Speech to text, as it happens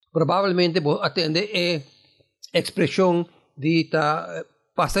Probablemente vos atende expresión de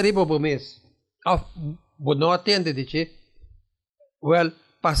pasaribo mes. Vos no atende, dice. Well,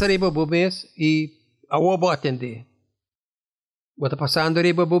 pasaribo mes y vos atende. Vos está pasando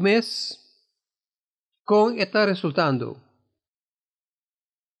ribo mes con está resultando.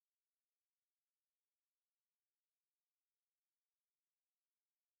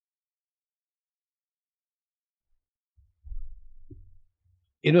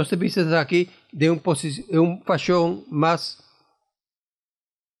 Y nos vistas aquí de un fashion más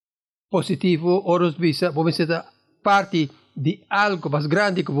positivo, otros vistas, vos vistas parte de algo más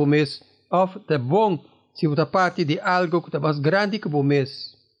grande que vos mes, of the bon, si vos parte de algo que más grande que vos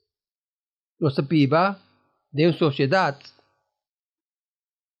mes. Nos viva de una sociedad.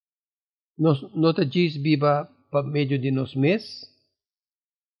 Nos diz viva por medio de nos mes.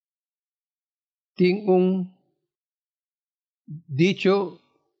 Tem dicho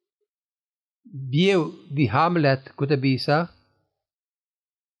viejo de Hamlet que te bisa,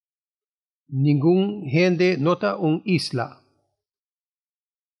 ningún hende nota isla.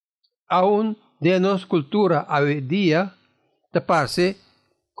 Aún de nuestra cultura hoy día, te parece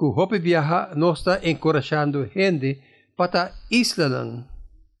que o hopi viaja no está encorajando gente para isla lang.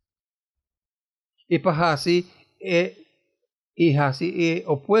 E para assim é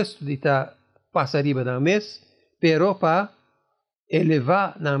opuesto de estar passar arriba na mes, pero para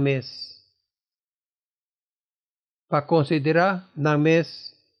elevar na mes, para considerar na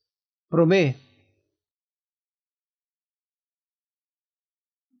mes promê.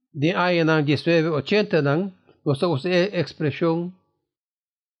 De aí na 1980 nang nós usamos a expressão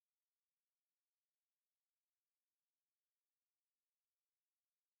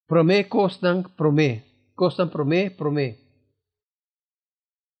promê costan promê, costan promê.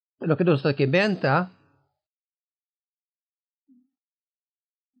 Lo que nos comenta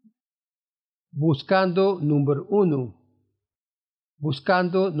buscando número uno.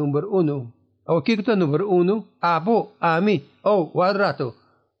 O que está número uno? Abo, a mí, quadrado.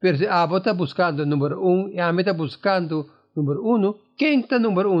 Pero si abo está buscando número uno y a mí está buscando número uno, ¿quién está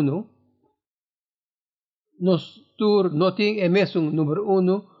número uno? Nos no tiene el mismo número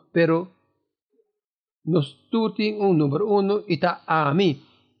uno, pero nos tiene un número uno y está a mí.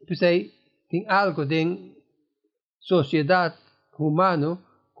 Pues hay algo de sociedad humana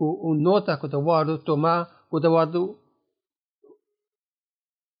que un nota que te guardo toma, que te guardo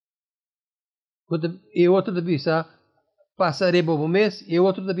e outro de vista passarei bom mês e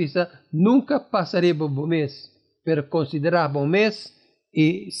outro de vista nunca passarei bom mês, pero considerar bom mês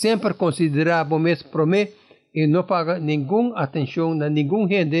e sempre considerar bom mês para mim e não paga nenhuma atenção a nenhum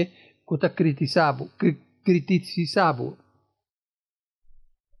gente que está criticado.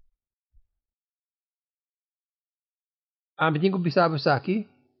 A mim tenho pensado isso aqui.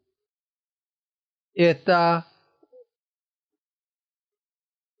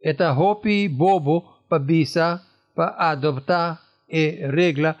 Eta hopi bobo para bisa para adoptar e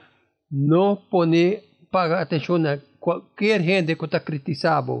regla não pone paga atenção a qualquer gente que está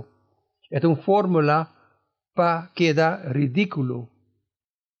criticado. É uma fórmula para quedar ridículo.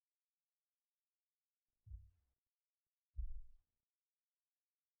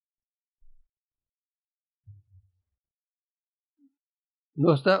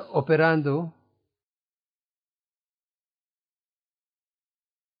 Não está operando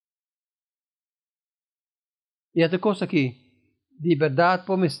e outra coisa aqui, de verdade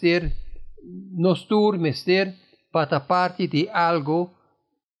podemos ter, nós turmos ter para parte de algo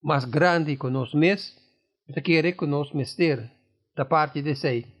mais grande que nós mesmos, mas querer que nós mesmos da parte de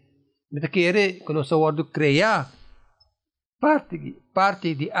si. Mas querer que nós vamos criar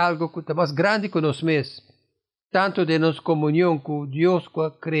parte de algo que é mais grande que nós mesmos, tanto de nossa comunhão com Deus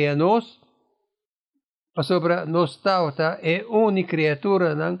que cria nós, para sobre nós tauta é única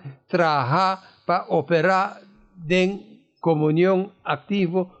criatura não trabalha para operar de comunhão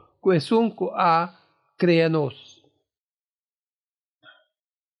ativo com o que a cria nós.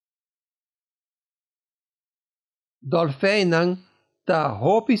 Dolfei não ta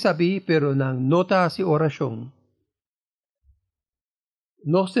hopi sabi pero não nota hasi oração.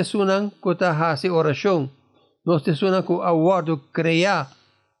 Nós te sunan ko ta hasi oração. Nós te sunan ko awardo criar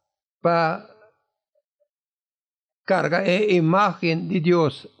para carga a imagem de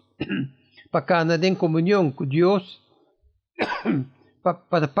Deus. Para cada em comunhão com Deus,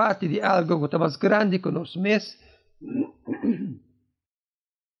 para parte de algo que está mais grande que nós mesmos,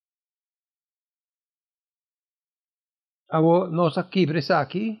 nós aqui,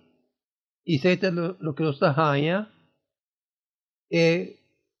 e sei o que nós está ganhando, é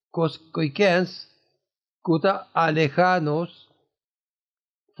que está alejar-nos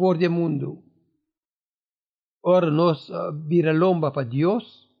por el mundo. Ora nos viralomba para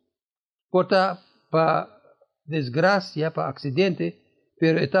Dios, porta para desgracia, para accidente,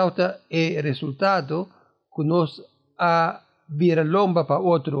 pero esta es el resultado que nos viralomba para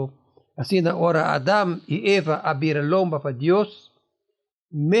otro. Así ahora Adán y Eva viralomba para Dios,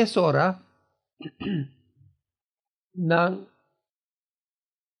 mesora nan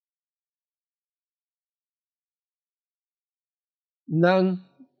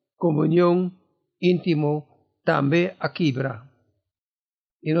comunión íntimo también aquibra.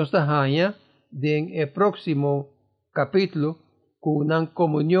 Y nos daña en el próximo capítulo con una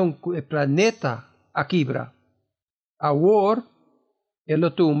comunión con el planeta aquibra. Ahora, él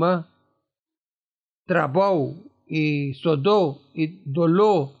toma trabajo y sudor y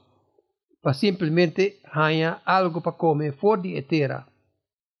dolor para simplemente hallar algo para comer fuera de tierra.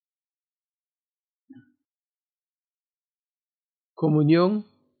 Comunión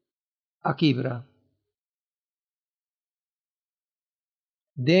aquibra.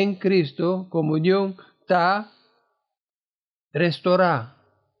 Den Cristo, comunión ta restaurar.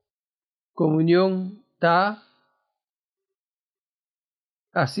 Comunión ta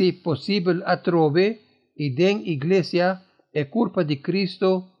así posible a trove y den iglesia es culpa de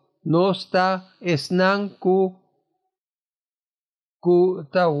Cristo no está esnan ku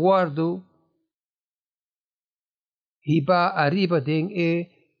ta guardo y va arriba den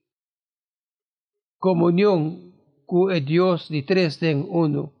comunión con el Dios de tres en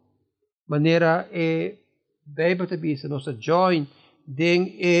uno. Manera Bijbel te dice nos join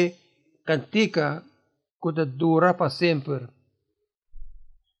den cantica que dura para siempre.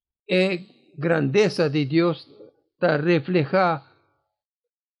 Grandeza de Dios ta refleja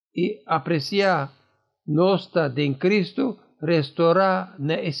y aprecia nosta de en Cristo restaurar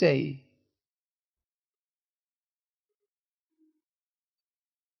na esei.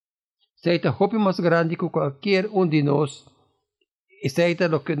 Seita hope más grande que cualquier un de nos, y seita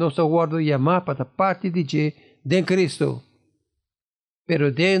lo que nos aguardo llamar para parte de en Cristo.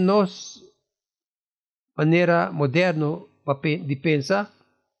 Pero de nos manera moderna de pensar,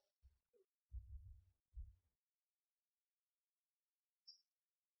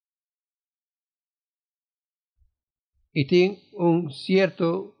 y tiene un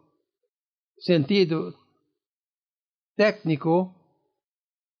cierto sentido técnico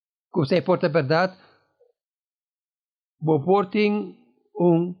que se porta verdad, porten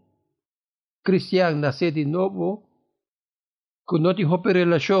un cristiano nacido de novo que no tiene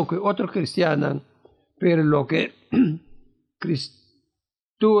relación con otro cristiano, pero lo que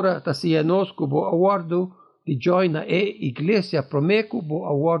Cristo está haciendo como aguardo de join a iglesia promete como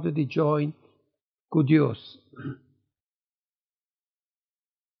aguardo de join con Dios.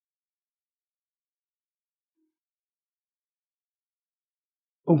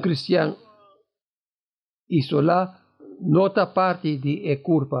 Un cristiano isolado no está parte de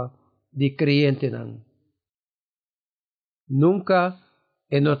culpa de creyente. Nunca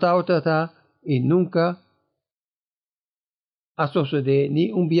he notado y nunca ha sucedido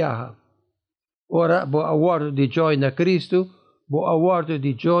ni un viaje. Ora, bo aguardo de join a Cristo, bo aguardo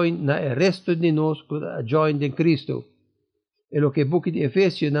de join na el resto de nos que join de Cristo. E lo que el book de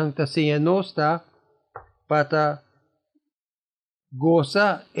Efesionan está enseñando está para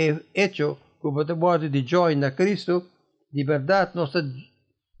gozar el hecho como aguardo de join a Cristo, de verdad nos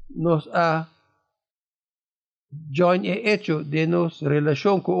ha join el hecho de nos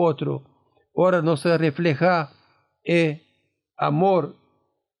relación con otro. Ahora nos refleja el amor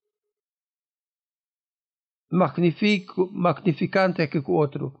magnificante que con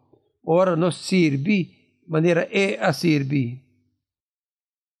otro. Ahora nos sirve manera a servir.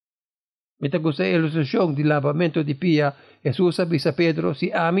 Mientras que la ilustración de lavamento de pia, Jesús avisa a Pedro,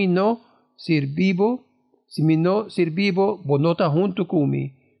 si a mí no sirvivo, si mi no sirvivo, vos no está junto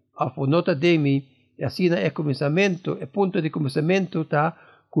conmigo, a vos no está de mí, y así el comenzamiento, el punto de comenzamiento está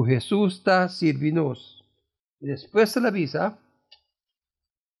que Jesús está sirviendo. Después de la visa,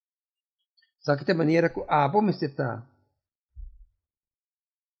 sabe de maneira que abo me está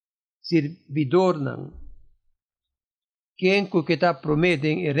servidor nan. Quien que está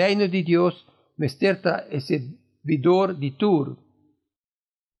prometen el reino de Dios me está el servidor de tur.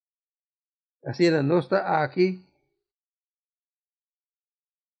 Así no está aquí.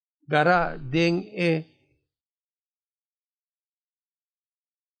 Gara den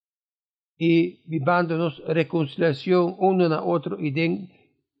y vivándonos reconciliación uno a otro y den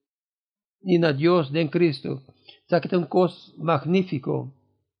y a Dios den Cristo. Sabe que es un cosa magnífico.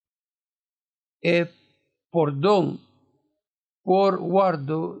 Por don, por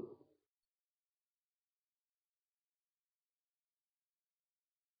guardo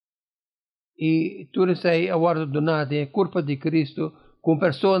e tu sei aguardo donate culpa di Cristo con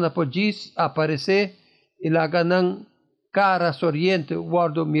persona pogis aparece e la ganan cara sorriente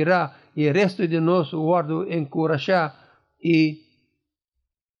guardo mira e resto di nos guardo encorajar e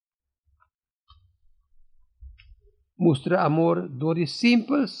mostra amor dori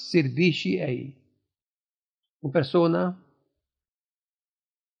simples servici aí. Uma persona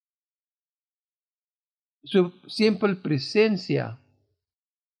su simple presencia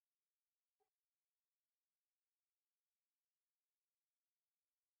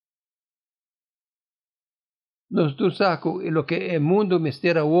nos tu saco e lo que el mundo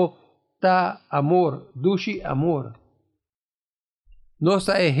mistera o ta amor, dushi amor.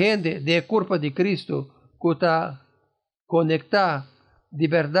 Nossa é hende de culpa de Cristo que ta conecta de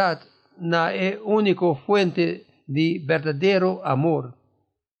verdade na é único fuente de verdadeiro amor.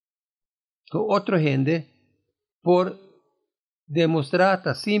 Com outro hende por demonstrar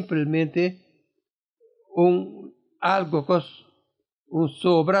simplesmente algo cos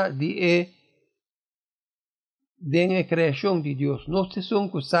sobra de criação de Deus. Nós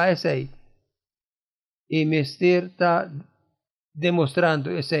somos que sai aí e mister está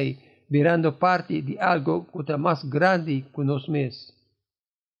demonstrando esse aí, virando parte de algo que está mais grande que nós mesmos.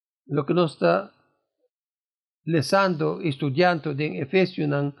 Lo que nós está lendo e estudando em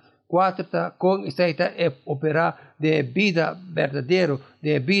Efesionan 4 com esta é operar de vida verdadeira,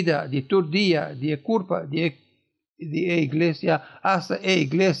 de vida de todo dia, de culpa de igreja hasta a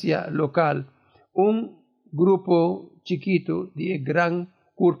igreja local. Grupo chiquito de gran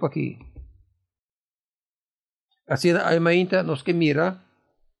culpa aqui. Assim, a mainta nos que mira,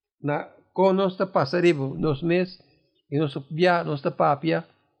 na com nossa passarivo, nos mes, e nos via, nossa papia,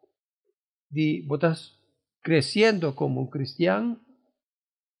 de botas crescendo como um cristiano,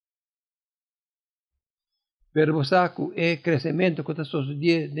 pero saco é crescimento que está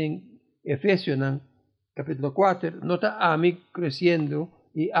sucedendo em Efesionan, capítulo 4, não está a mim crescendo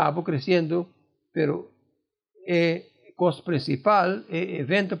e abo crescendo, pero cosa principal,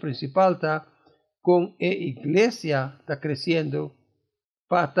 evento principal está con la iglesia está creciendo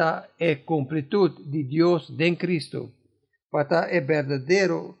para la completud de Dios en Cristo, para la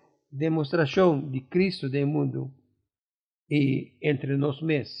verdadera demostración de Cristo del mundo y entre nos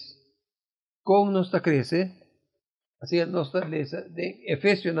mes. Con nuestra crece, así nuestra lesa de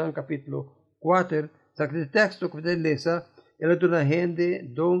Efesionan capítulo 4, el texto que de lesa, el de una gente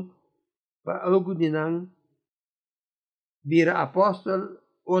don para algo dinan vira apóstol,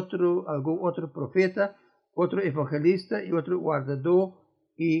 algún otro profeta, otro evangelista y otro guardador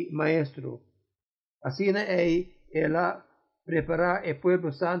y maestro. Así ella prepara el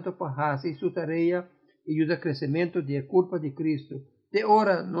pueblo santo para hacer su tarea y ayuda al crecimiento de la culpa de Cristo. De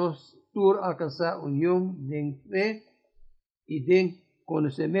ahora nos tur alcanzar unión de fe y de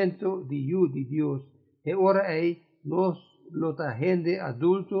conocimiento de Dios. De ahora nos lota gente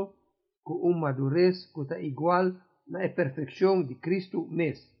adulto con una madurez que está igual na perfeição de Cristo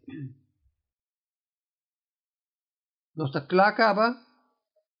mesmo. Nossa clacaba,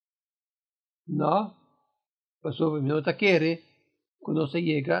 não, passou não está querer, quando se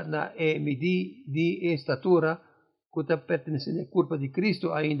chega na medir de estatura, que está pertencendo à culpa de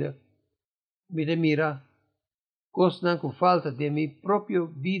Cristo ainda, me mira, coisa com falta de minha própria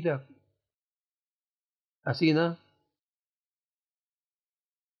vida, assim, não?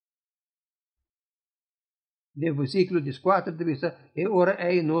 Del versículo 14 de vista, e ora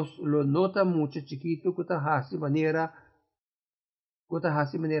nos lo nota mucho chiquito, que hace manera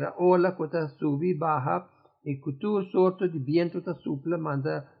ola, que subi, baja, e que tu sorto de viento ta supla,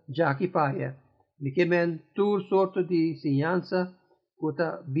 manda já que paia. E que men tu sorto de ensinança,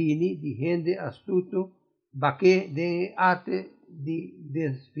 que bini de gente astuto, baque de arte de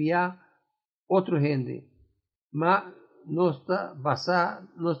desviar outro gente. Mas nossa basa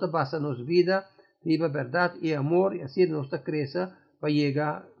nos vida, viva verdade e amor, e assim nossa cresça para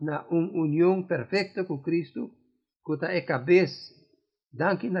chegar na união perfeita com Cristo, que é cabeça,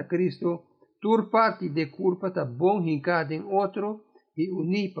 danke na Cristo, tur parte de culpa está bom hincada em outro, e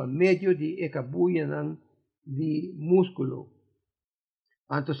unir para meio de ecabuia de músculo.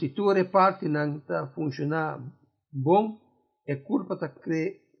 Então, se tu parte não está funcionar bom, a culpa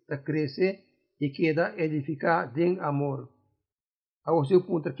está crescer e queda edificar em amor. O seu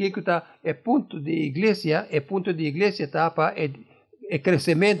ponto aqui que está é ponto de igreja está para o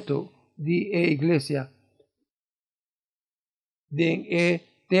crescimento de igreja. Em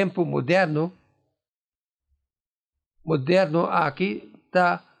tempo moderno aqui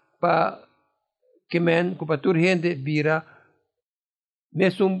está para que para toda gente vira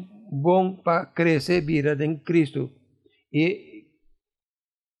mesmo bom para crescer vira em Cristo. E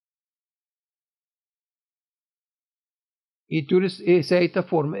e tudo essa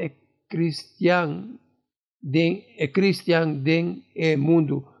forma é cristão den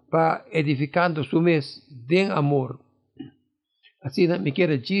mundo para edificando su mes den amor. Assim na me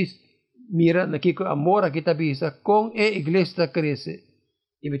quer diz mira na que amor aqui tá bisa com a igreja cresce.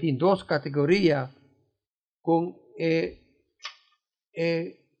 E tem duas categorias com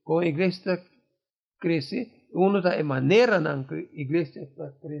a igreja cresce. Uno da maneira na que a igreja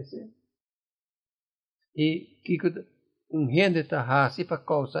cresce e que hende tá hasi para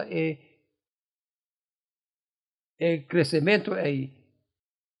causa crescimento aí.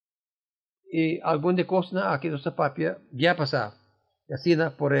 E algumas coisas aqui no papel já passaram. Assim,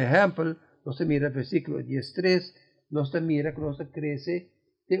 por exemplo, nós mira versículo 13, nós mira que nós cresce,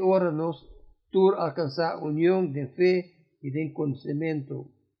 de hora nós tur alcançar união de fé e de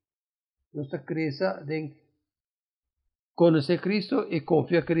conhecimento. Nós cresce de conhecer Cristo e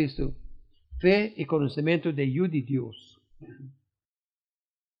confiar em Cristo. Fé e conhecimento de Deus.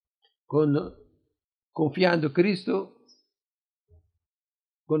 Confiando en Cristo,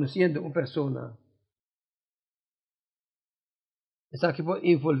 conociendo una persona. Esa que puede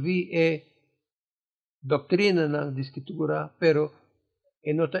envolver doctrina en la escritura, pero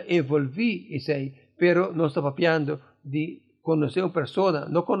no está envolver esa, pero no está papiando de conocer una persona,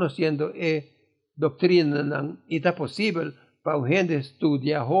 no conociendo doctrina, y está posible para la gente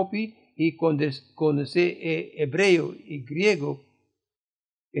estudiar hopi y conocer hebreo y griego,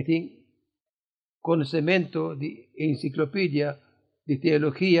 que tiene conocimiento de enciclopedia, de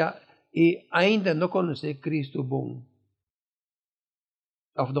teología, y ainda no conocer Cristo bom.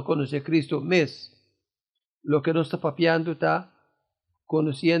 O no conocer Cristo mes. Lo que nos está papiando está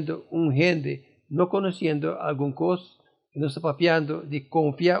conociendo un gente, no conociendo algún cosa, nos está papiando de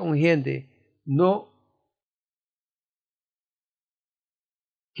confiar un gente, no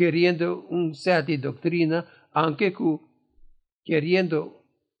queriendo un set de doctrina, aunque queriendo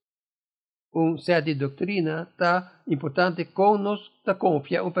un set de doctrina, está importante con nos está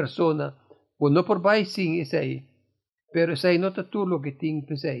confiar en persona, o no por baixo sim isso aí, pero isso aí não está tudo o que tem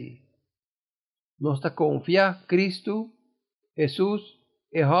que ser. Nós está confiar Cristo, Jesus,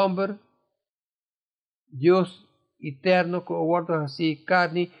 é homem, Deus eterno que guarda assim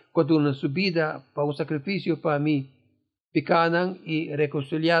carne, quando uma subida para um sacrifício para mim, picanan e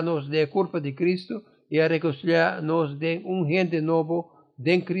reconciliar-nos de culpa de Cristo e a reconciliar-nos de hende nobo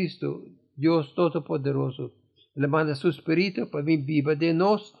de Cristo, Deus Todo-Poderoso. Ele manda seu Espírito para vir viva de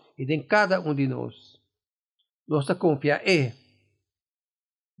nós e de cada de nós. Nossa confiança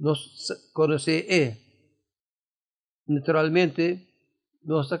nós conhecer naturalmente,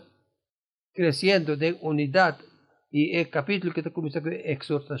 nós está crescendo de unidade e o capítulo que está começando com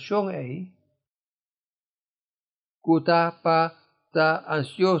exortação aí, que está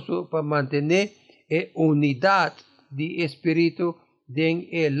ansioso para manter a unidade de espírito de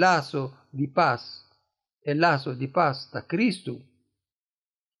el laço de paz. El laço de paz está Cristo.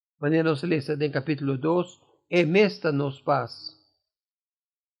 Maneira nos lê em capítulo 2, e mesta nos paz.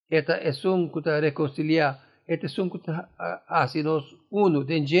 Esta é um que está reconciliar, este é um que está assim nos uno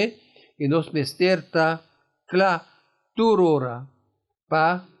denge e nos mester está cla turora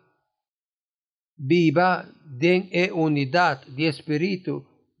para viva de unidade de espírito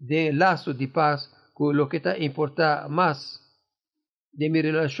de laço de paz, com o que está importa mais de minha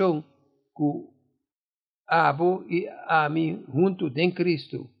relação com Abo e a mim junto de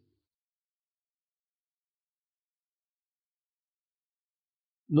Cristo.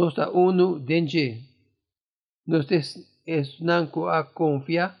 Nós está uno denge. Nós nanco a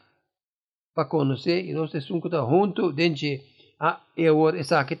confiar para conhecer e nós um que está junto denge. E agora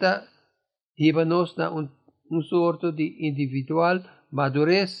essa que está iba-nos na sorto de individual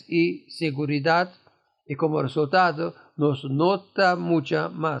madurez e seguridade e como resultado nos nota mucha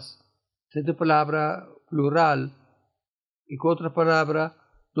más. Esta palabra plural y con otra palabra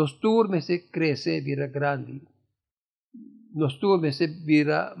nos turme se crece vira grandi. Nos turme se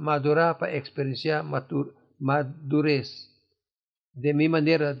vira madura para experienciar madurez. De mi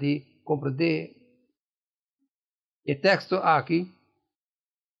manera de comprender el texto aquí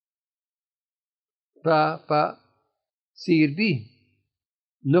para servir,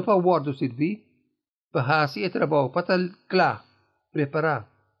 no para guardar servir, para hacer el trabajo, para estar preparar.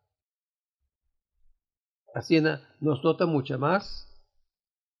 Así nos nota mucho más.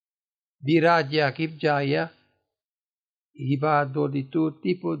 Virá aquí jaya y va de todo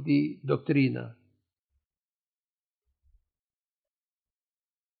tipo de doctrina.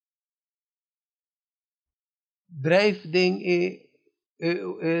 Drijf ding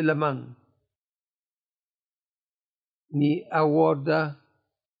la man. Ni awarda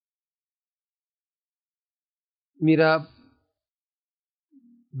mira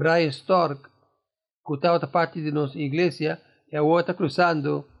Brian Stork, que estava parte de nossa igreja, e a outra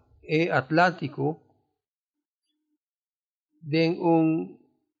cruzando o Atlântico, em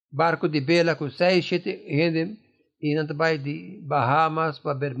barco de vela com 6, 7 gente, e não vai de Bahamas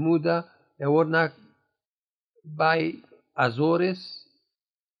para Bermuda, e outra vai Azores.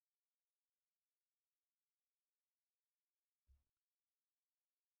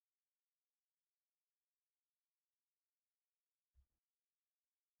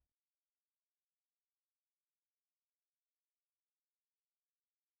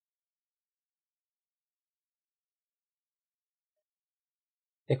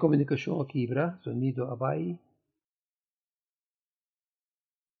 É comunicação aqui, sonido abai.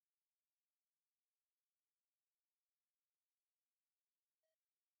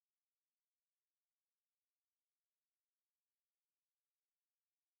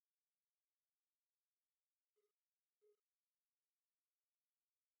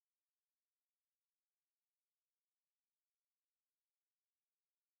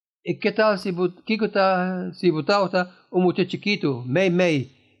 E que tal se botar muito chiquito,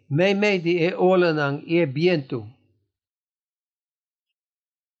 meio de ola ng viento.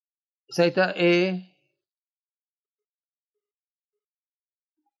 Saita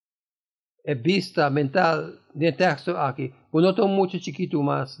vista mental de texto aqui. Punoto muito chiquito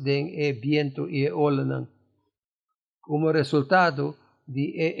mas den viento e ola ng como resultado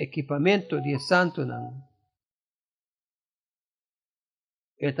de equipamento de santo ng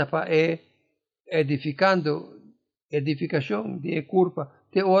etapa edificación de curva.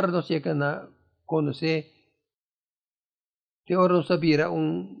 Te ora no llega na conocer, te ora no sabira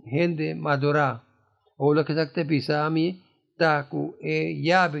hende madura. O lo que te pisa a mí, taku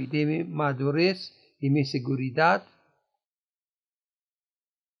llave de mi madurez y mi seguridad,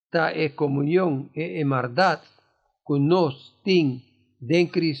 ta comunión mardad con nos ting den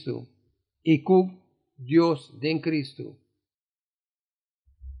Cristo y con Dios den Cristo.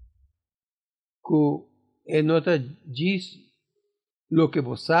 Ku nota diz lo que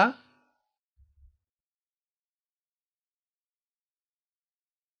vos sa,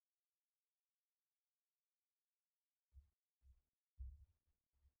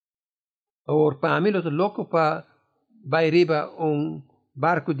 or para mí lo loco pa vai riba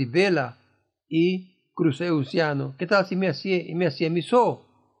barco de vela e crucei o oceano. Que tal se me hacía mi so?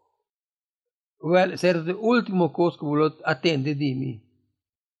 Well, ser o último coisa que vou atender de mim.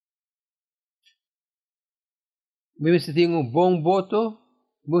 Mesmo se tem bom voto,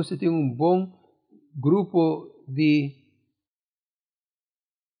 mesmo se tem bom grupo de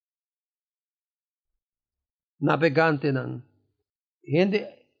navegante não. Gente,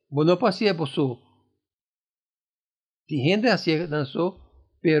 não passeia por so. Tem gente assim não so,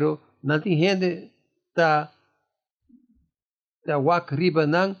 pero não tem gente tá wak riba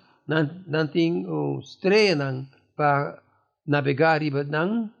não tem estreia não para navegar riba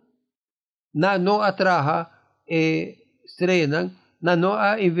não não atraha estreia não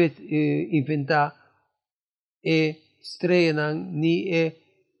a inventar estreia não ni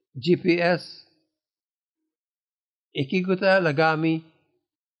GPS e que está lagami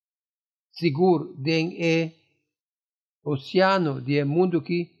seguro den oceano de mundo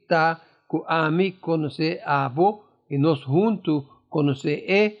que tá com ami conhecer abo e nós juntos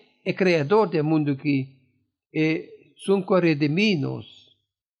conhecer criador do mundo que são redimidos.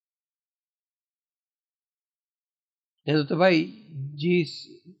 Então vai diz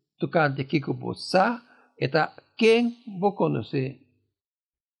tocante aqui com você eta quem vou conhecer.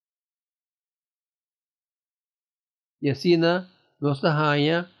 E assim nossa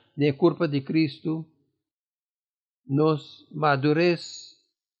rainha na curva de Cristo nos madurez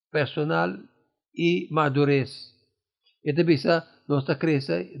personal e madurez. E também nossa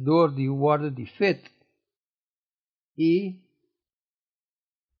crescedor de guarda de fé e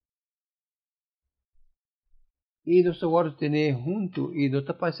nosso guarda tem junto e não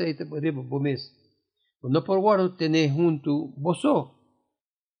está passando por mês. Não por guarda tem junto você.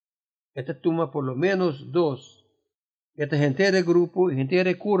 Esta toma por lo menos 2. Esta gente de grupo, gente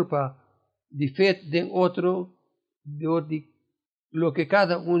de curva de fé de outro de lo que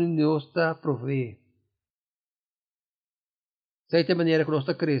cada uno de nós está provee. De esta maneira que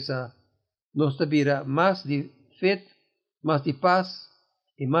nossa cresça, nós vira mais de fé, mais de paz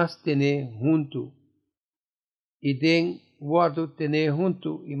e mais tener junto. E den guardo tener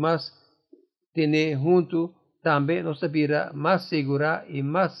junto e mais tener junto também nós vira mais segura e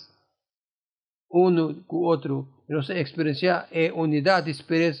mais uno com o outro. Nossa experiência é unidade de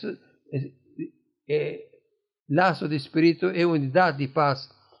espírito, laço de espírito é unidade de paz.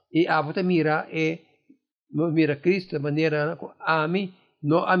 E a volta mira Cristo de maneira a mim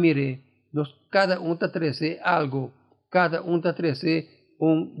no amire, nos cada un ta trece algo, cada un ta trece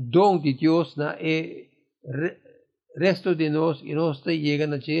un don de Dios na resto de nós e nós te llega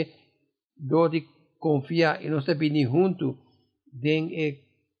na che do de confiar e nós te bini junto den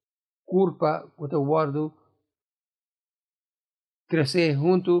culpa que te guardo crescer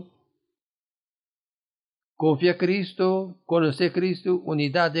junto, confia Cristo, conocer Cristo,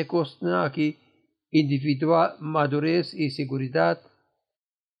 unidade de costa aqui, individual, madurez e seguridade,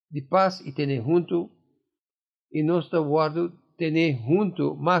 de paz e tener junto, e nós te guardo tener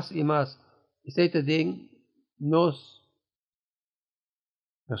junto mais e mais, e também nós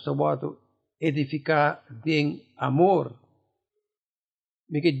te guardo edificar de amor.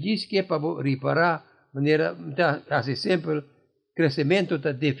 Me que diz que é para reparar, maneira, assim sempre, crescimento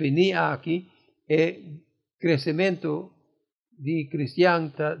está definir aqui, crescimento de cristiano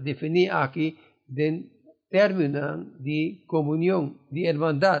está definir aqui, de término de comunhão, de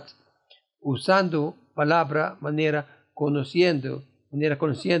irmandade, usando palavra, maneira conhecendo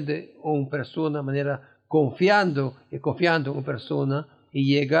uma pessoa, maneira confiando uma pessoa e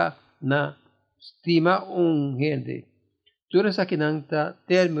chega na estima hende. Tudo isso aqui não está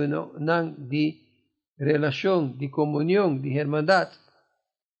término de relação, de comunhão, de irmandade.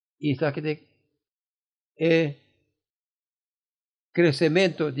 E isso aqui é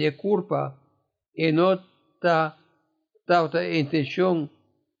crescimento de culpa e não está a intenção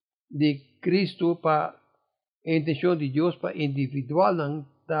de Cristo para a intenção de Deus para individual não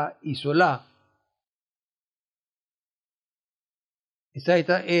está isolar. Essa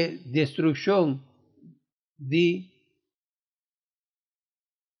é destruição de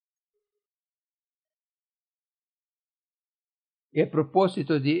o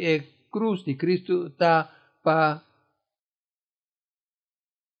propósito de cruz de Cristo está para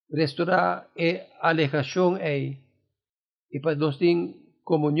restaurar a alejação e para nós ter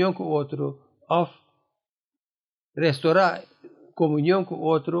comunhão com o outro, restaurar comunhão com o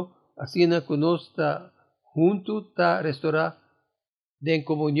outro, assim que nós está junto, está restaurar de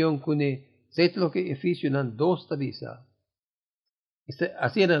comunhão com ele. Sei o que Efesionan 2 está dizendo.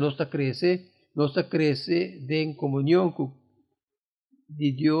 Assim nós está crescer de comunhão com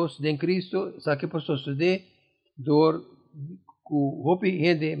de Deus, de Cristo, sabe que pode suceder, dor, o hopi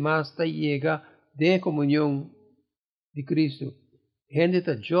hende mais está chega de comunhão de Cristo. Hende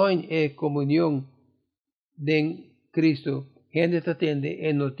está join comunhão de Cristo. Hende está tendo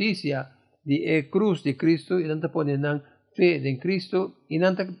notícia de cruz de Cristo e não está ponendo fé de Cristo e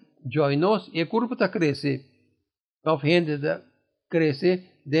não está join nós e o corpo está crescer. Of hende está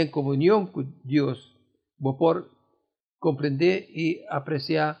crescer de comunhão com Deus. Vou por compreender e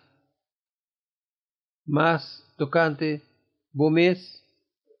apreciar mais tocante bom mês,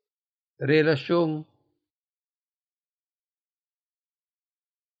 relação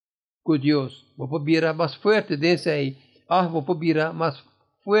com Deus. Vou virar mais forte desse aí. Vou virar mais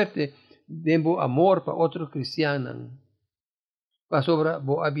forte de amor para outro cristiano. Para sobra,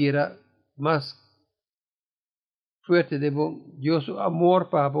 vou virar mais forte de Deus amor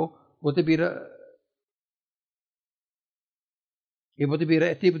para vou te virar. E você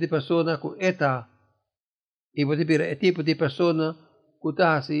vira tipo de pessoa que está. E você vira tipo de pessoa que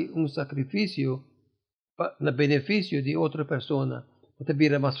está sacrifício no benefício de outra pessoa. Você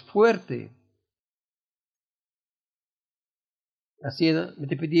vira mais forte. Assim, me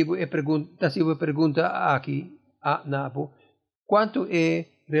te pedivo a pergunta aqui, Nabo, quanto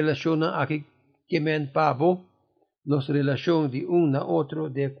relaciona aqui que me pavo, nossa relação de na outro,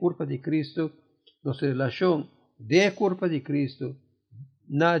 de culpa de Cristo, nossa relação de culpa de Cristo,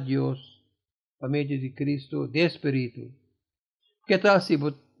 na Deus, por meio de Cristo, de Espírito. Que tal se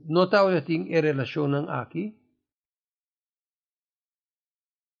notar o que relacionam aqui?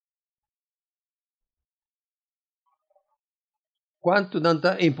 Quanto não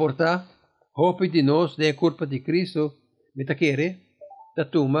está importa, hope de nós, de culpa de Cristo, me ta quere, da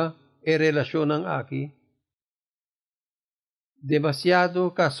tuma, relacionam aqui. Demasiado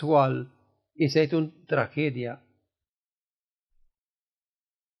casual, isso é uma tragédia.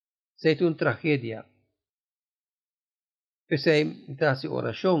 É uma tragédia. Essa é a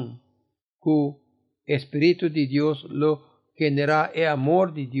oração que o Espírito de Deus lo genera o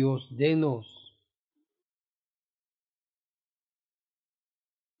amor de Deus de nós.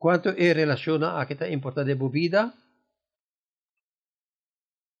 Quanto relaciona a esta importante vida?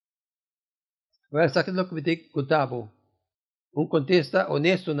 Well, sa akin lang kumitik kuntabo. Contesta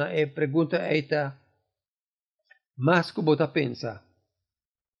honesto na pergunta esta, mas como ta pensa?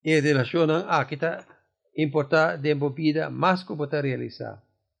 Relacionam a kita importa de vida, mas como ta realiza?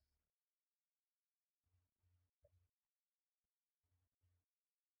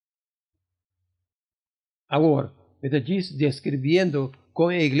 Agora, está describiendo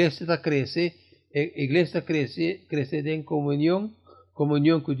cómo la iglesia crece en comunión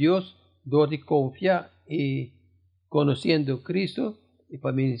con Dios, donde confía y conociendo Cristo, y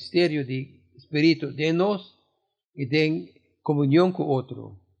para el ministerio de Espíritu de nos y de comunión con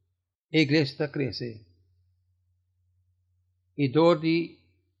otro. La iglesia crece. Y donde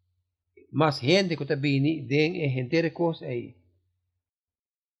más gente que viene, den gente de cosas ahí.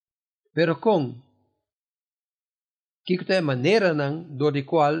 Pero con que é maneira do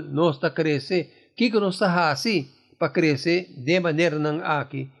qual nós está crescer, que nós está assim para crescer de maneira não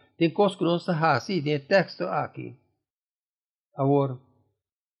aqui. Tem coisas que nós está assim, tem texto aqui. Agora,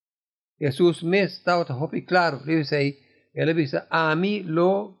 Jesus mesmo está claro, ele diz, a mim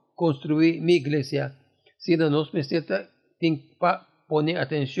lo construí minha igreja. Se nós necessitamos poner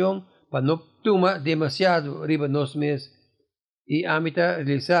atenção para não tomar demasiado riba nós mesmos. E a mim está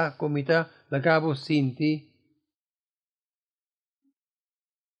realizar como está, acabo sentir.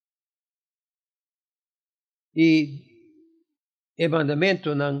 E o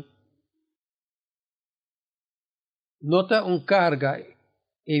mandamento não nota carga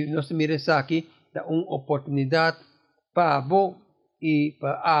e nós miramos aqui da oportunidade para abo e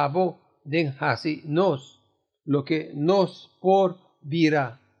para abo de fazer nós lo que nós por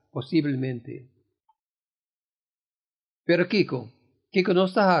virá possivelmente. Pero Kiko não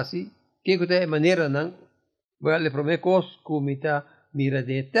está assim, Kiko de maneira não, le prometo como está mira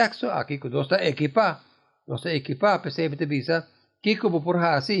de texto aqui que nós está equipar. Nós equipar, percebe te visa, que como por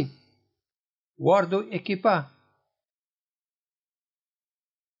assim, guardo equipar.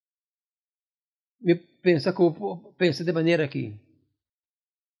 Me pensa de maneira aqui.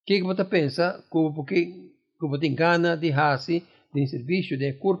 Que você pensa, como tem gana de fazer, de serviço,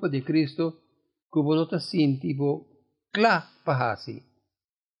 de culpa de Cristo, como não está sentindo claro para fazer.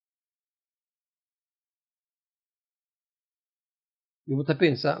 E você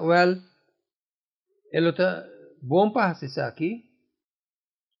pensa, ele está bom para fazer isso aqui,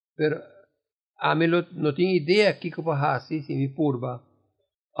 mas a mim não tem ideia que eu fazer se me purba.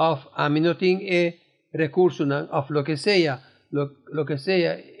 Ou a mim não tem recurso, ou lo que seja,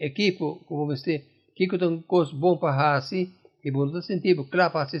 equipo, como você, que eu tenho coisa bom para fazer, e vou não sentir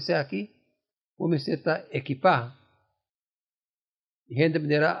claro para fazer isso aqui, como você está equipado. E gente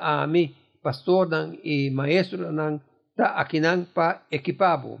maneira a mim, pastor e maestro está aqui para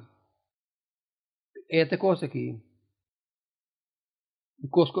equipá-lo. Esta coisa aqui,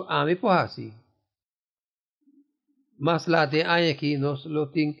 coisa que a mim pode fazer. Mas lá de anos aqui, nós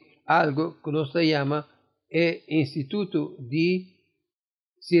temos algo que nós chama Instituto de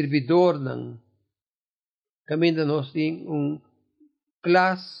Servidor. Também nós temos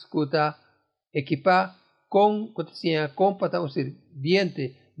classe que está equipada com para o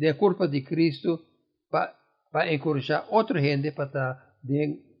serviente da culpa de Cristo para encorajar outra gente para estar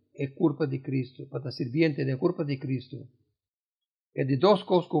é culpa de Cristo, para estar serviente da culpa de Cristo. É de duas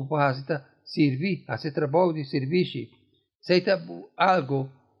coisas que você servir, fazer trabalho de serviço. Se está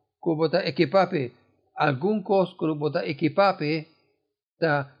algo que você equipar, alguma coisa que você equipar, que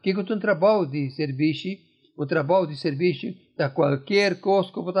é um trabalho de serviço, da qualquer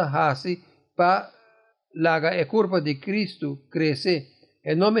coisa que você faz para largar a culpa de Cristo crescer.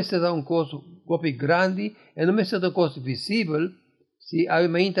 E não me será uma coisa grande, e não me será uma coisa visível. Se a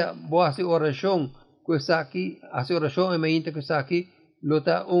mãe boa fazer oração, que está aqui, a oração a mãe que está aqui,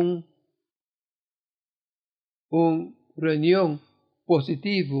 lota reunião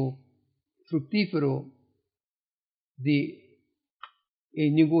positivo, frutífero de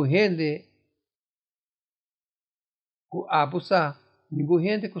nenhuma gente que abusa, nenhuma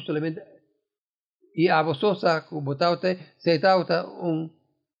gente que solamente e abusosa que botar se dá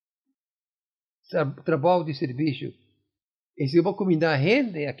trabalho de serviço. E se você combinar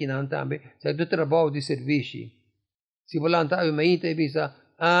gente aqui na também, se do trabalho de serviço. Se você lançar a mãe e visa,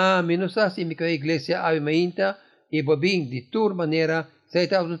 menos assim, minha igreja a mãe e bobin de toda maneira, se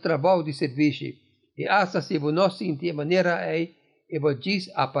dá um trabalho de serviço. E essa se você não sentir maneira aí, e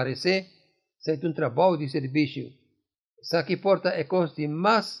você aparecer, se é um trabalho de serviço. Isso que importa é coisa de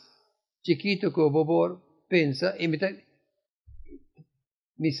mais chiquito que o bobo pensa, e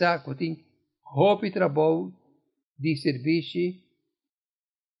me saco, tem hobby trabalho de serviço,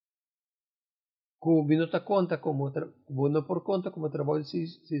 que não está conta como não por conta como trabalho de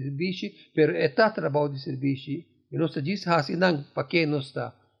serviço, mas está trabalho de serviço. E não se diz assim, não, para que não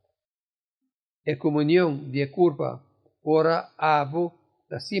está? É comunhão de culpa, ora abo,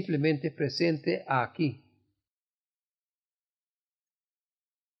 está simplesmente presente aqui.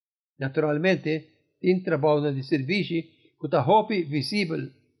 Naturalmente, tem trabalho de serviço que está hobby visível,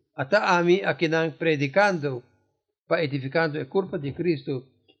 Ata ami akinang predicando, pa edificando a culpa de Cristo,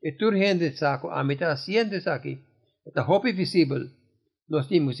 e tur hende sako, ami ta haciendo saki, ata hopi visible, nos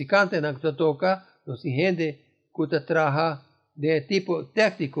ti musicante nang toca, nos ti hende kuta traha de tipo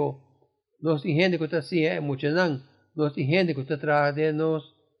técnico, nos ti hende kuta siya emocionan, nos ti hende kuta traha de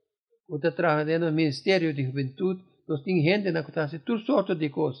nos ministerio de juventud, nos ti hende na kuta se tur sorto de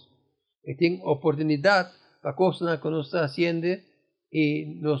cos, e ting oportunidad pa cosa na que nos está haciendo,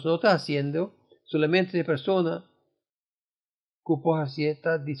 y nos no está haciendo, solamente de persona que pueda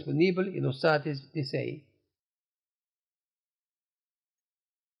estar disponible y nos satisface.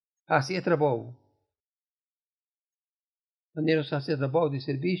 Así es trabajo. Manera de hacer trabajo de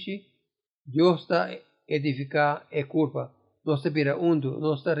servicio, Dios está edificando a culpa, nos está pira undo,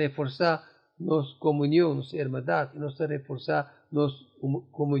 nos está reforzar nos comunión, nos hermandad, nos está reforzar nos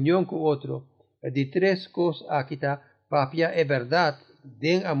comunión con otro. De tres cosas aquí está, papia es verdad,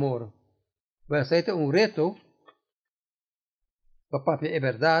 den amor. Bueno, este es un reto, papia es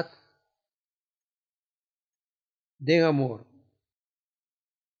verdad, den amor.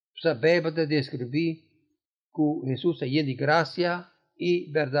 A Bíblia descreve que Jesus é de graça e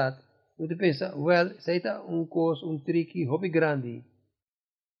verdade. Você pensa, well, isso é coisa, trick, hobby grande.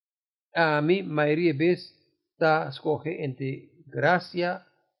 A mim, maioria vezes, está escolhe entre graça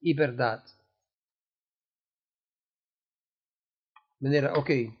e verdade. Maneira,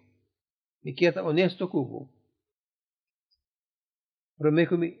 ok, me quero honesto com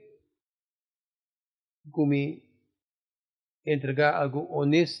prometo me entregar algo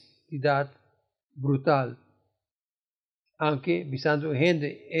honestidade brutal. Anche visando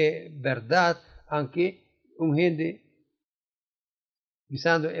hende é verdade, anche hende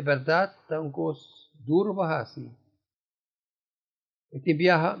visando é verdade, tá coisa duro para assim. E tem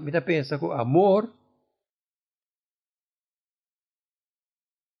viaja, me dá pensa com amor,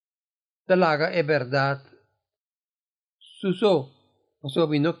 talaga é verdade. Suso,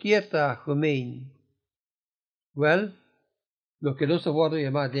 we no quieta gemeen. Well, lo que nos abordo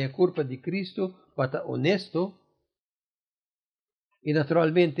llamar de culpa de Cristo, para honesto, y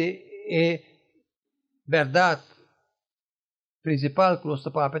naturalmente es verdad principal que nos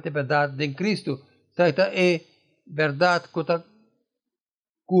papete verdad de Cristo. Esta es verdad que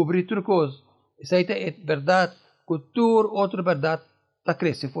cubre tu cosa. Esta es verdad que tu otra verdad ta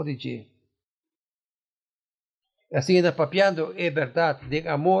crece por ti. Así en papiando es verdad de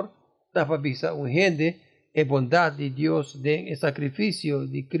amor, ta pavisa un gente, es bondad de Dios, de sacrificio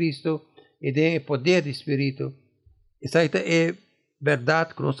de Cristo y de poder de Espíritu. Esta es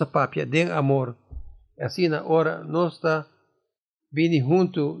verdad que nos papia de amor. Así na hora nos está vindo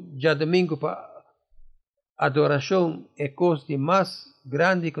junto ya domingo para adoración é costa mais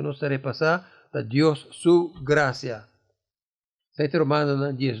grande que nos repasar da Dios su gracia. Está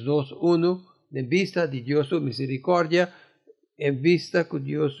Romano 10:2:1, en vista de Dios su misericordia, en vista de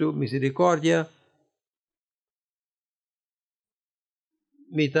Dios su misericordia,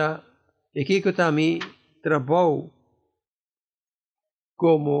 mita, e que também trabalho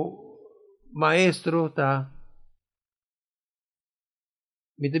como maestro, tá?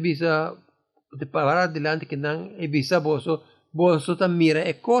 Mita bisa de parar delante que não é bisa bolso tá mira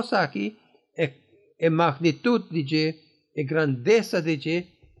é coisa aqui é magnitude de je, é grandeza de je,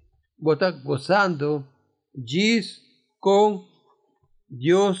 bota gozando diz com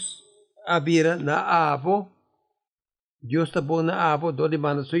Deus abira na abo, Deus está bom na abo, do de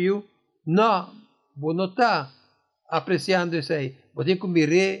mano suyo, não, bom tá apreciando isso aí, botem que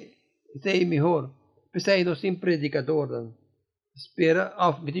mire isso aí melhor, pensa aí no sim predicador, não. Espera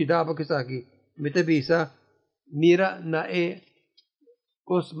of mitidaba que está aqui. Metabisa, mira na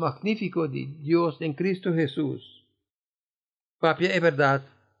cos magnífico de Dios en Cristo Jesús. Papia es verdad,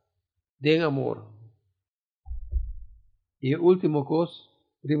 den amor. Y el último cos,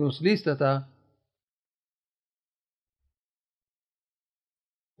 tenemos lista ta,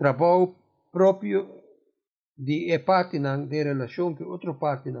 trabajo propio de partinan de relación que otro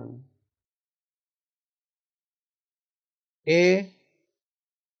partinan.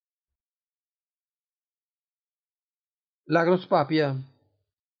 La grossa papia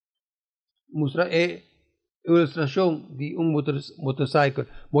mostra ilustração de motorcycle.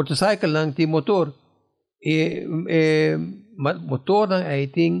 Motorcycle lang ti motor. Motor lang ay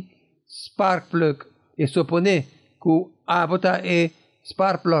ting spark plug. E supone que abota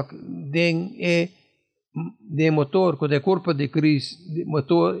spark plug de motor com a curva de Cristo,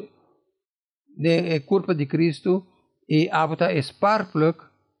 motor de curva de Cristo e abota spark plug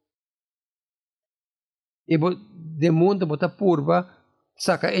e de mundo bota purva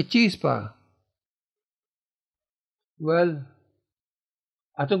saca e chispa. Well,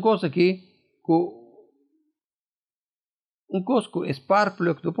 Aton cosa que un cosco spark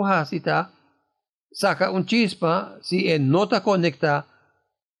plug do hasita saca un chispa si nota conecta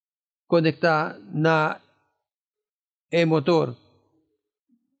na motor.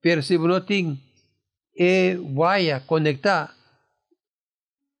 Pero si no ting wire conecta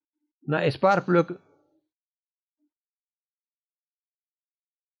na spark plug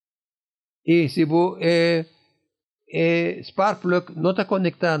y si bu spark plug no está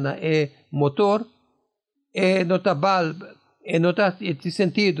conectada na motor no está valve no está esse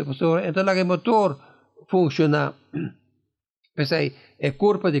sentido, então o motor funciona. Pensei, é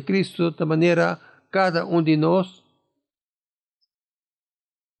culpa de Cristo da maneira cada um de nós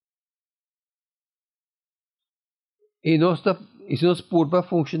e se nós culpa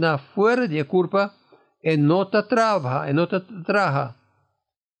funcionar fora de culpa não está trabalha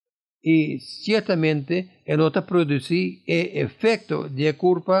e certamente não está produzir efeito de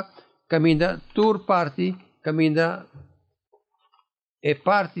culpa caminha tur parte caminha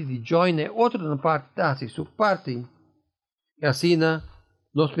parte de join outra parte assim sua parte e assim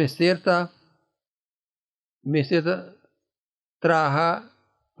nós mesterta trabalha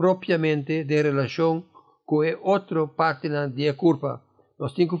propriamente de relação com outra parte de culpa.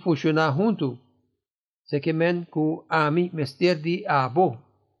 Nós temos que funcionar junto. Se que men com a mim mester de abo.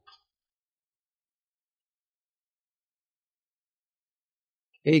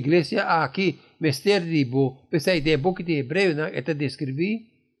 A igreja aqui mester de bo. Pensei de book de hebreu, né? Eta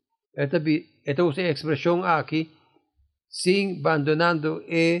descrevi. Eta usa a expressão aqui. Sim, abandonando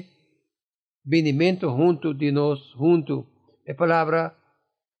e benimento junto de nós, junto. A palavra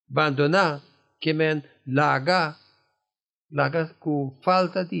abandonar, que men larga com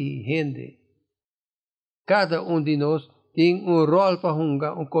falta de hende. Cada um de nós tem rol para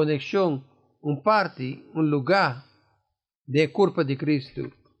jungar, uma conexão, parte, lugar de culpa de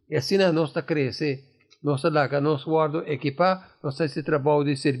Cristo. E assim nós cresce, nós larga, nós guarda equipar, nós esse trabalho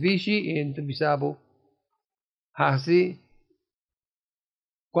de serviço e entrevistamos. Assim,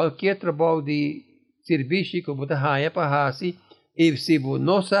 qualquer trabalho de serviço que você haja para assim, e se você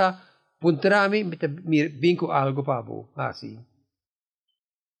não sabe, puntrami vinco algo para você, assim.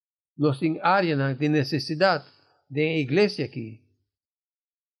 Nós temos área de necessidade da igreja aqui.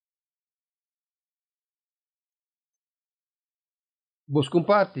 Busca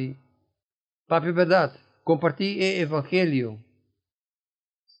parte, papi verdade, compartilhe o evangelho.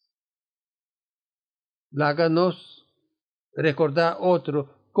 Láganos recordar outro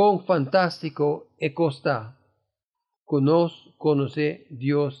quão fantástico está conocer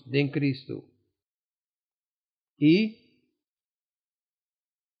Deus em Cristo. E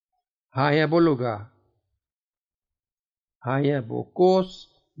haya bom lugar, haya bocos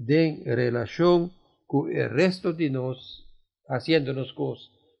de relação com o resto de nós, haciendo-nos coisas.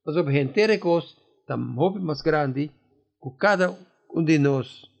 Mas o gente de coisas, também mais grande, com cada um de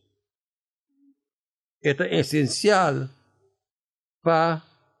nós, é essencial para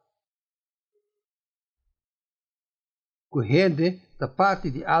que a gente da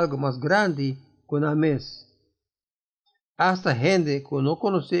parte de algo mais grande com a mês. Hasta gente que não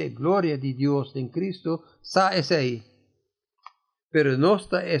conhece a glória de Deus em Cristo, está aí. Pero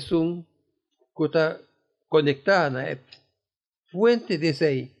nossa é que está conectada na fonte desse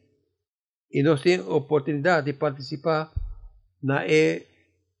aí. E nós temos a oportunidade de participar na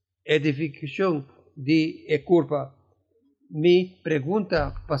edificação de culpa. Me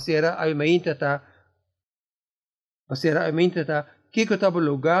pergunta passerá a minha intata, que estava no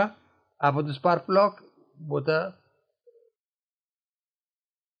lugar, a botar spark plug, botar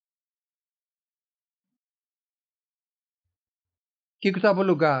que estava no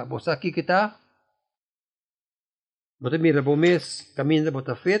lugar, botar aqui que está, botar mira bom mês, caminha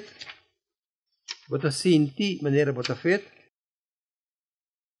botar fet, botar sinti maneira botar fet.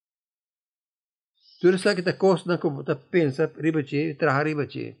 Tudo isso que está costa que botar pensa ribache, trabalhar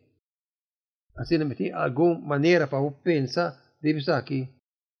ribache. Assim não tem alguma maneira para pensar deve estar aqui.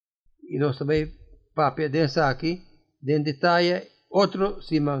 E nós também papel dessa aqui, de detalhe outro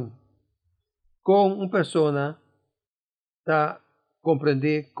simão. Com uma pessoa está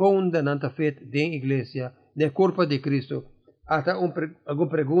compreender como não feito dentro da igreja, na corpo de Cristo. Até alguma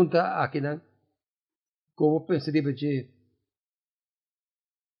pergunta aqui não? Como pensa de você?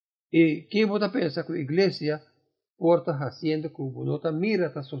 E quem você pensa que a igreja porta fazendo que o não mira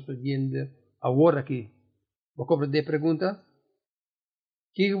está sucedendo agora aqui? Você compreende a pergunta?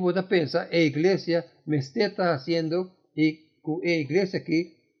 Que você pensa a igreja me está fazendo e que a igreja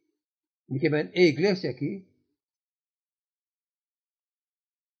aqui,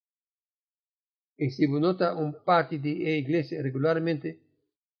 e se você está parte da igreja regularmente,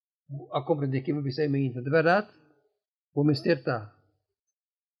 a comprender que me bisa de verdad, o me está.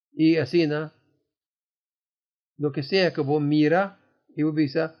 Y así, ¿no? Lo que sea que vos mira, y vos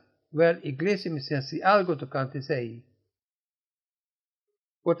bisa, ver, iglesia me si algo tocante sei.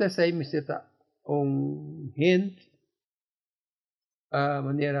 Porque sei me está un hint, a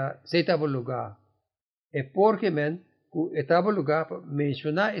maneira, sei estava lugar. E porque men, que estava lugar para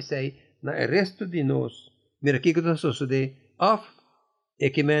mencionar esse na o resto de nós. Mira aqui que nós sucede, of, e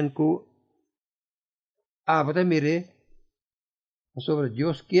que men que abra mire, sobre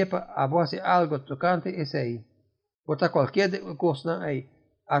Deus que para fazer algo tocante esse aí. Porta qualquer coisa aí.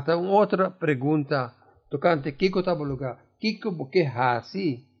 Até uma outra pergunta tocante que estava lugar. Kiko porque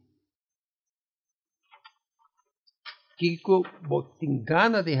hasi. Kiko botin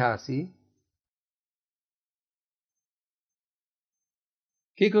gana de hasi.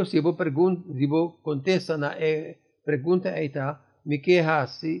 Kiko se vou pergunta, se vou contesta na pergunta eita, me que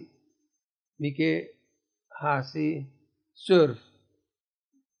hasi surf,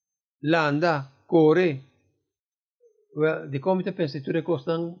 landa, corre. Well, de como te pensa tu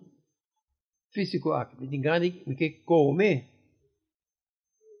recostan físico aqui, me engane, me que come.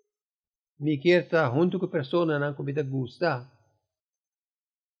 Me quer estar junto com a pessoa na comida gusta.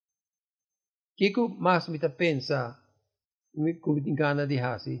 Kiko mais me pensa, me engana de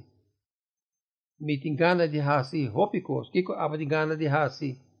hasi. Me engana de hasi, hopicos, Kiko aba engana de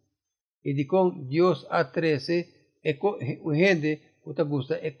hasi. E de com Deus a 13, e hende, o te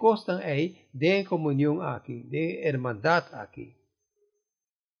gusta, e costan aí de comunhão aqui, de hermandad aqui.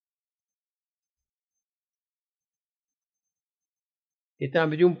 E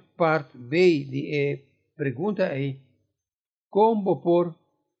também um parte B de pergunta aí, como por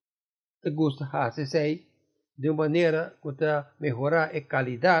te gusta fazer de uma maneira que te melhorar a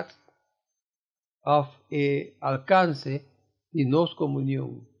qualidade of alcance de nossa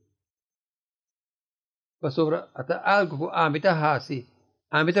comunhão. Para sobre até algo que a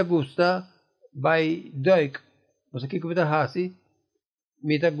mim te gusta vai duik, mas aqui que me hasi,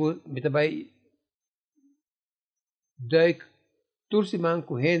 me vai duik tursiman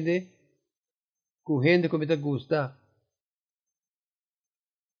com hende que me gusta.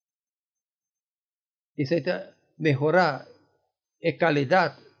 Isso aí melhorar a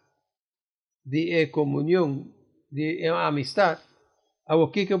qualidade de comunhão, de amistade.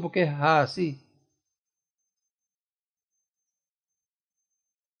 O que porque hasi.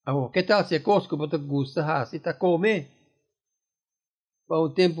 Que tal se a coisa que você gosta hasi, tá come? Para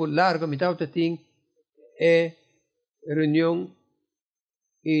um tempo largo, me tal tem reunião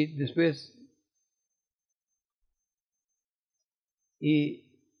e depois e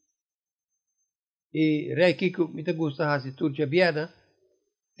rei que me gusta hasi turcia biada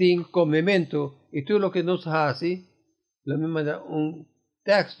tem comimento e tudo o que nos hasi lo me manda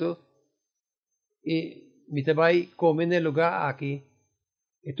texto e me vai comer no lugar aqui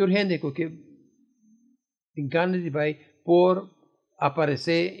e tudo gente que tem ganas de vai por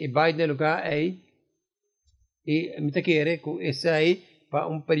aparecer e vai no lugar aí e me quer que esse aí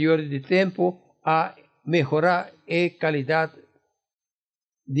para período de tempo a melhorar a qualidade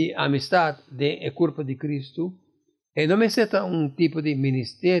de amistade de corpo de Cristo. E não me seta tipo de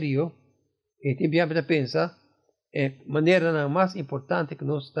ministério, e tem que pensar, maneira mais importante que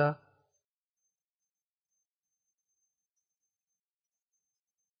nós está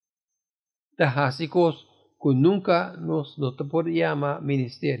básicos que nunca nos pode chamar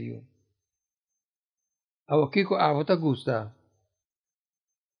ministério. O que a você gusta?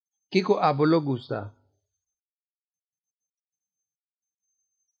 Kiko abolo gusta.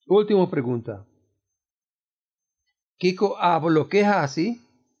 Última pergunta. Kiko abolo que hasi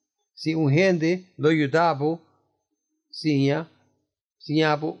se hende lo ayudava sinha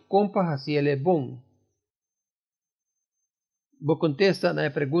compa hasi ele bom. Vou contesta na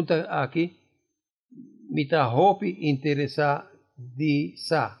pergunta aqui. Me tá hope interessa de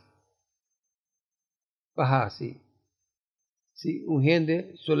sa. Pahasi. Se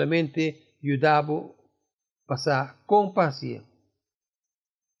hende solamente ayudava passar compasión.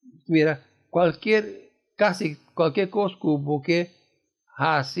 Mira, casi cualquier cosa que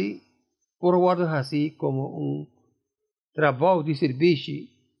hace, por guardo así como trabalho de serviço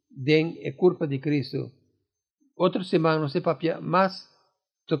den a culpa de Cristo. Outra semana, não sei papia, mais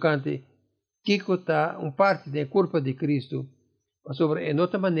tocante, Kiko está parte da culpa de Cristo, sobre em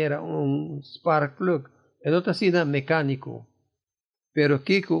outra maneira spark plug, em outra sina mecânico. Pero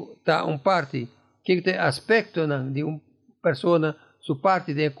Kiko está parte, Kiko tem aspecto de pessoa su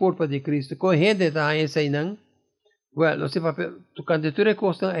parte da culpa de Cristo, com gente está ensinando, não sei papia, tocante tudo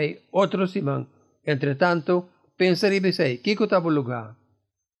costa é outro semana. Entretanto, pensaria bem, Kiko está no lugar.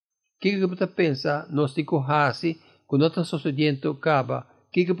 que você pensa, nós temos que quando não está sucedendo, acaba,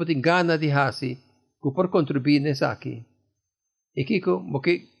 que você gana de fazer, que por contribuir nessa aqui. E que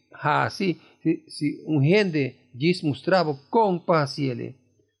você se hende diz mostrava com paciência,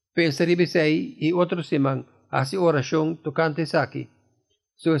 pensaria se aí e outra semana, assim oração tocante isso aqui.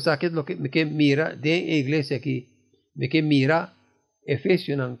 So, isso aqui é o que me mira de igreja aqui, me mira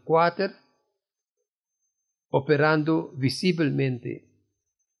Efesionan 4, operando visivelmente.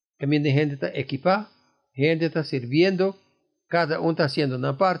 También de gente está equipada, gente está sirviendo, cada uno está haciendo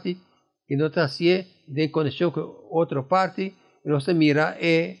una parte, y no está haciendo de conexión con otra parte, y no se mira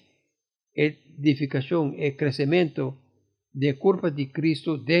edificación, crecimiento de cuerpo de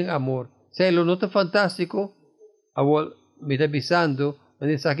Cristo, de amor. Se lo nota fantástico, me está avisando, me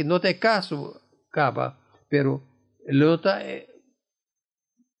dice que no te caso, acaba, pero lo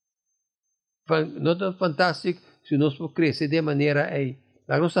nota fantástico si nos crece de manera ahí.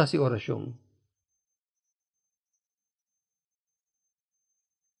 La nossa oração.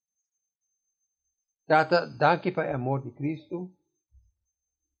 Tata, danke para o amor de Cristo.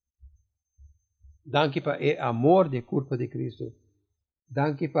 Danke para o amor de corpo de Cristo.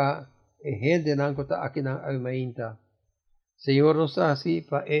 Danke para o hende que está aqui na Almainta. Senhor, nos assim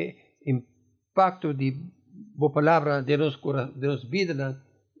para o impacto de boa palavra de nos vida,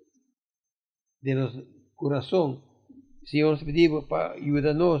 de nos coração. Senhor, nos pedimos para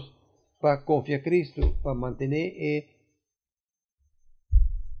ajudar-nos para confiar em Cristo, para manter o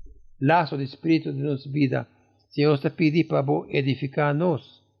laço de Espírito de nossa vida. Senhor, nos pedimos para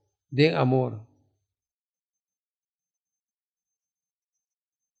edificar-nos de amor.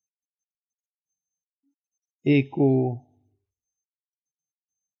 E que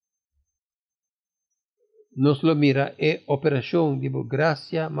nos lo mira operação de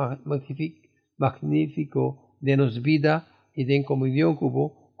graça magnífico de nos vida y de comunión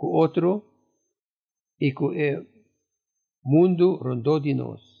con otro y con el mundo rondó de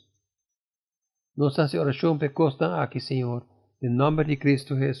nos. Nos hace oración pe costa aquí, Señor, en nombre de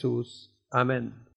Cristo Jesús. Amén.